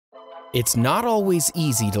It's not always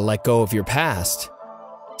easy to let go of your past.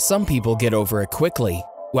 Some people get over it quickly,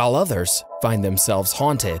 while others find themselves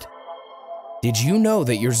haunted. Did you know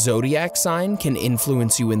that your zodiac sign can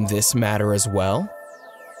influence you in this matter as well?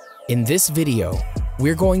 In this video,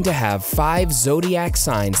 we're going to have 5 zodiac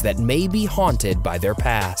signs that may be haunted by their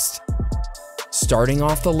past. Starting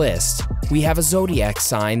off the list, we have a zodiac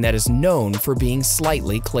sign that is known for being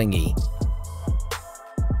slightly clingy.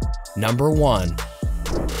 Number 1.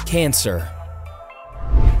 Cancer.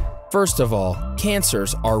 First of all,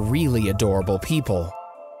 Cancers are really adorable people.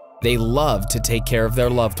 They love to take care of their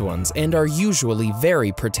loved ones and are usually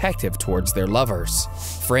very protective towards their lovers,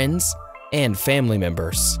 friends, and family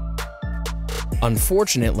members.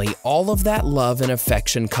 Unfortunately, all of that love and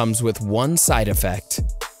affection comes with one side effect: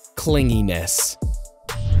 clinginess.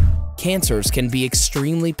 Cancers can be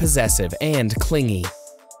extremely possessive and clingy.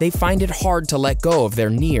 They find it hard to let go of their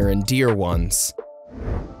near and dear ones.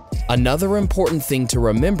 Another important thing to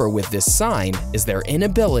remember with this sign is their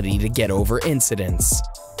inability to get over incidents.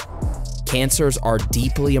 Cancers are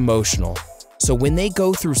deeply emotional, so when they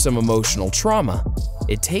go through some emotional trauma,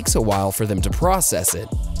 it takes a while for them to process it.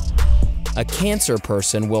 A Cancer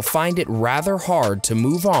person will find it rather hard to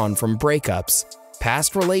move on from breakups,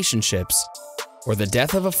 past relationships, or the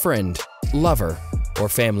death of a friend, lover, or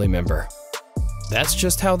family member. That's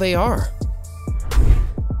just how they are.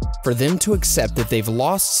 For them to accept that they've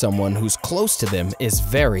lost someone who's close to them is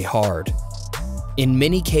very hard. In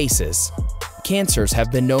many cases, Cancers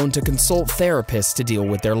have been known to consult therapists to deal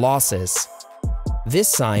with their losses. This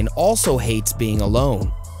sign also hates being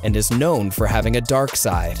alone and is known for having a dark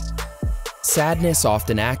side. Sadness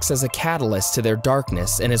often acts as a catalyst to their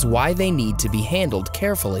darkness and is why they need to be handled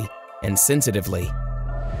carefully and sensitively.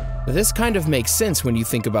 This kind of makes sense when you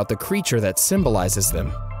think about the creature that symbolizes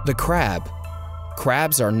them, the crab.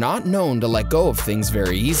 Crabs are not known to let go of things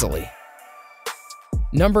very easily.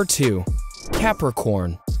 Number 2.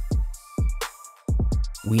 Capricorn.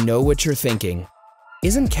 We know what you're thinking.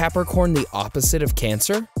 Isn't Capricorn the opposite of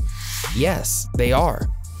Cancer? Yes, they are,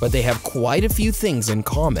 but they have quite a few things in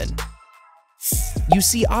common. You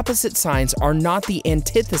see, opposite signs are not the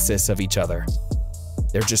antithesis of each other.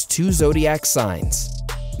 They're just 2 zodiac signs.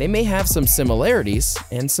 They may have some similarities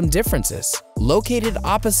and some differences, located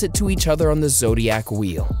opposite to each other on the zodiac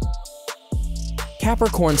wheel.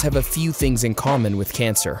 Capricorns have a few things in common with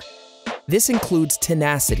Cancer. This includes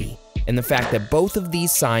tenacity and the fact that both of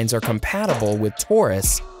these signs are compatible with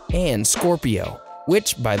Taurus and Scorpio,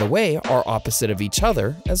 which, by the way, are opposite of each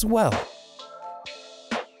other as well.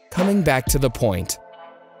 Coming back to the point,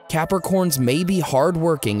 Capricorns may be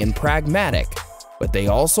hardworking and pragmatic, but they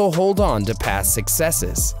also hold on to past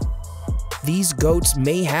successes. These goats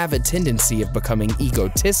may have a tendency of becoming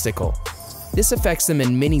egotistical. This affects them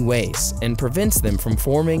in many ways and prevents them from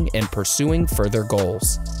forming and pursuing further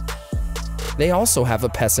goals. They also have a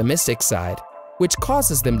pessimistic side, which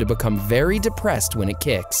causes them to become very depressed when it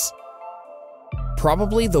kicks.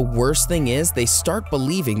 Probably the worst thing is they start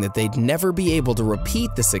believing that they'd never be able to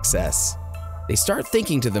repeat the success. They start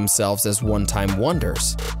thinking to themselves as one-time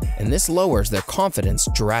wonders, and this lowers their confidence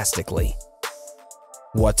drastically.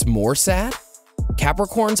 What's more sad?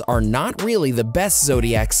 Capricorns are not really the best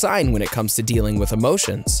zodiac sign when it comes to dealing with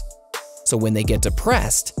emotions. So when they get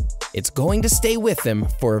depressed, it's going to stay with them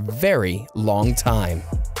for a very long time.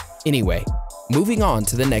 Anyway, moving on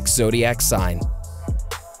to the next zodiac sign.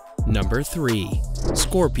 Number 3.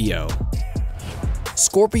 Scorpio.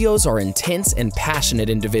 Scorpios are intense and passionate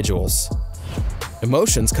individuals.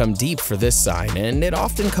 Emotions come deep for this sign, and it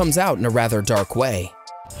often comes out in a rather dark way.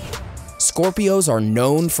 Scorpios are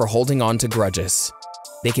known for holding on to grudges.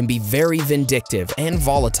 They can be very vindictive and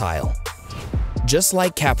volatile. Just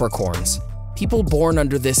like Capricorns, people born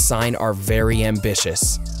under this sign are very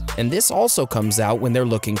ambitious, and this also comes out when they're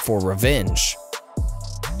looking for revenge.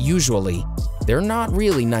 Usually, they're not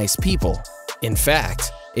really nice people. In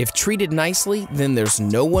fact, if treated nicely, then there's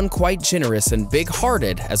no one quite generous and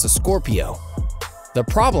big-hearted as a Scorpio. The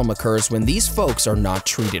problem occurs when these folks are not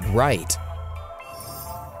treated right.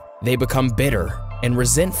 They become bitter and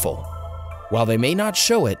resentful. While they may not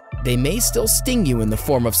show it, they may still sting you in the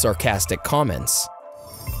form of sarcastic comments.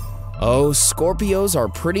 Oh, Scorpios are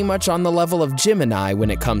pretty much on the level of Gemini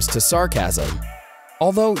when it comes to sarcasm.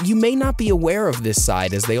 Although you may not be aware of this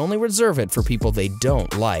side as they only reserve it for people they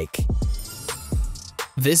don't like.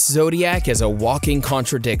 This zodiac is a walking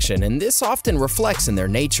contradiction, and this often reflects in their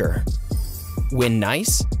nature. When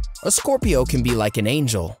nice, a Scorpio can be like an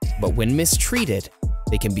angel, but when mistreated,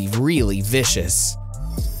 they can be really vicious.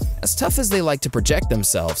 As tough as they like to project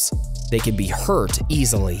themselves, they can be hurt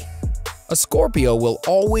easily. A Scorpio will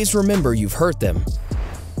always remember you've hurt them.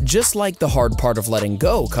 Just like the hard part of letting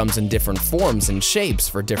go comes in different forms and shapes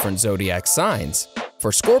for different zodiac signs,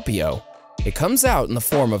 for Scorpio, it comes out in the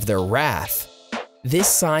form of their wrath. This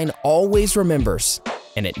sign always remembers,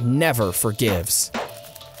 and it never forgives.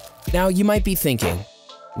 Now you might be thinking,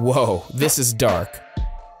 whoa, this is dark.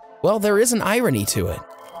 Well, there is an irony to it.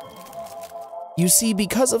 You see,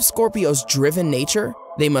 because of Scorpio's driven nature,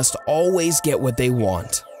 they must always get what they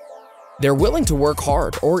want. They're willing to work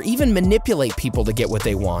hard or even manipulate people to get what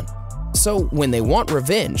they want. So when they want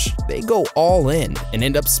revenge, they go all in and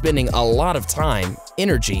end up spending a lot of time,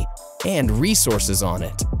 energy, and resources on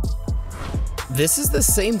it. This is the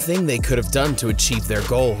same thing they could have done to achieve their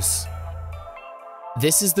goals.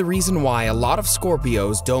 This is the reason why a lot of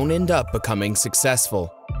Scorpios don't end up becoming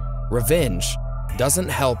successful. Revenge doesn't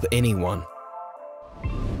help anyone.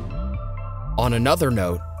 On another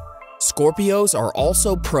note, Scorpios are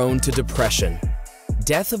also prone to depression.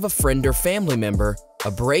 Death of a friend or family member, a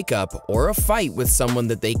breakup, or a fight with someone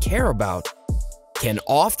that they care about can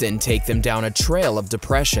often take them down a trail of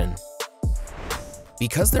depression.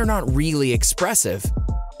 Because they're not really expressive,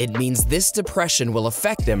 it means this depression will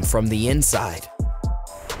affect them from the inside.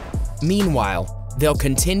 Meanwhile, they'll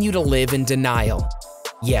continue to live in denial.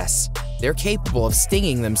 Yes, they're capable of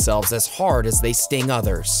stinging themselves as hard as they sting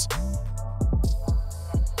others.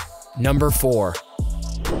 Number 4.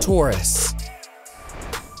 Taurus.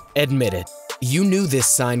 Admit it, you knew this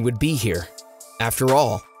sign would be here. After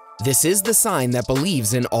all, this is the sign that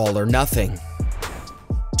believes in all or nothing.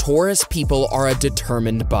 Taurus people are a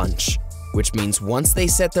determined bunch, which means once they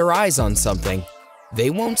set their eyes on something, they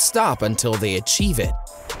won't stop until they achieve it.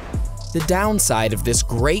 The downside of this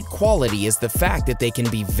great quality is the fact that they can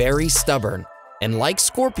be very stubborn, and like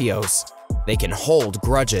Scorpios, they can hold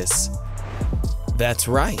grudges. That's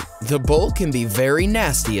right, the bull can be very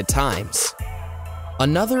nasty at times.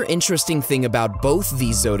 Another interesting thing about both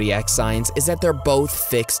these zodiac signs is that they're both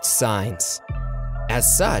fixed signs.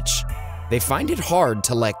 As such, they find it hard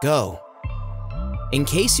to let go. In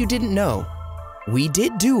case you didn't know, we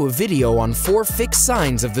did do a video on 4 fixed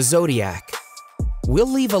signs of the zodiac.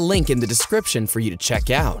 We'll leave a link in the description for you to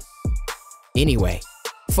check out. Anyway,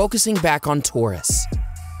 focusing back on Taurus.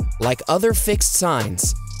 Like other fixed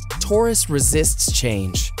signs, Taurus resists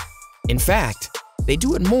change. In fact, they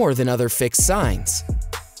do it more than other fixed signs.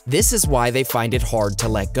 This is why they find it hard to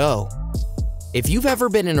let go. If you've ever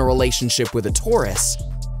been in a relationship with a Taurus,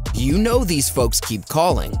 you know these folks keep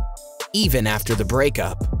calling, even after the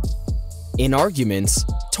breakup. In arguments,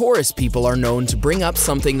 Taurus people are known to bring up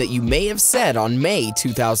something that you may have said on May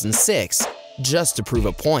 2006 just to prove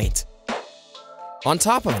a point. On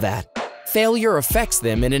top of that, failure affects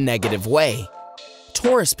them in a negative way.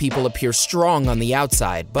 Taurus people appear strong on the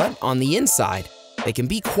outside, but on the inside, they can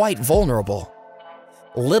be quite vulnerable.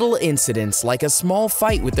 Little incidents like a small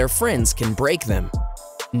fight with their friends can break them.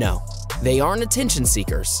 No, they aren't attention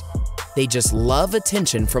seekers. They just love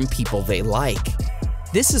attention from people they like.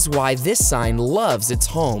 This is why this sign loves its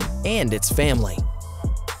home and its family.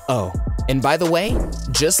 Oh, and by the way,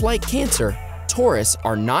 just like Cancer, Taurus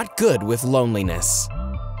are not good with loneliness.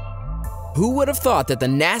 Who would have thought that the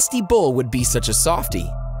nasty bull would be such a softie?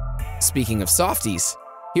 Speaking of softies,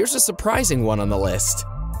 here's a surprising one on the list.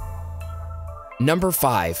 Number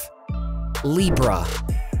 5. Libra.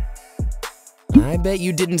 I bet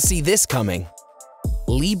you didn't see this coming.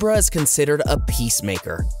 Libra is considered a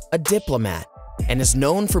peacemaker, a diplomat, and is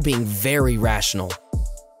known for being very rational.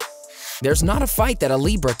 There's not a fight that a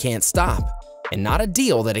Libra can't stop, and not a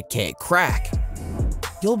deal that it can't crack.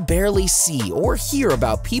 You'll barely see or hear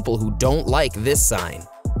about people who don't like this sign.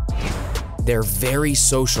 They're very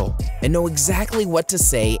social and know exactly what to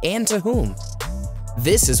say and to whom.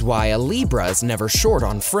 This is why a Libra is never short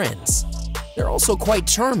on friends. They're also quite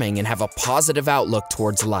charming and have a positive outlook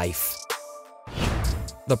towards life.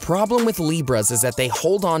 The problem with Libras is that they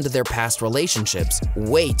hold on to their past relationships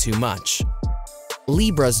way too much.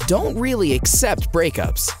 Libras don't really accept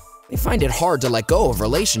breakups. They find it hard to let go of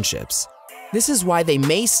relationships. This is why they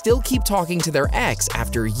may still keep talking to their ex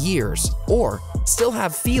after years, or still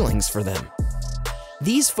have feelings for them.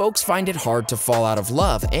 These folks find it hard to fall out of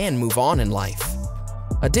love and move on in life.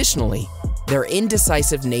 Additionally, their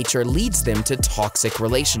indecisive nature leads them to toxic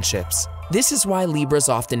relationships. This is why Libras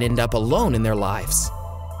often end up alone in their lives.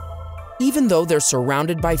 Even though they're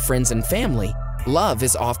surrounded by friends and family, love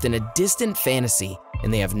is often a distant fantasy,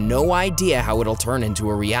 and they have no idea how it'll turn into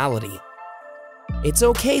a reality. It's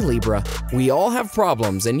okay, Libra. We all have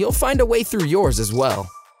problems, and you'll find a way through yours as well.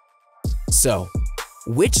 So,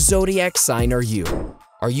 which zodiac sign are you?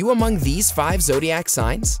 Are you among these 5 zodiac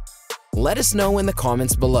signs? Let us know in the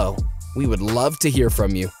comments below. We would love to hear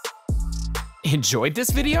from you. Enjoyed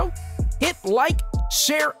this video? Hit like,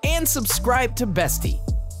 share, and subscribe to Bestie.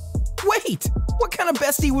 Wait, what kind of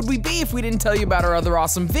bestie would we be if we didn't tell you about our other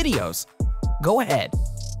awesome videos? Go ahead,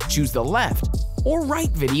 choose the left or right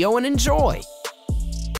video and enjoy.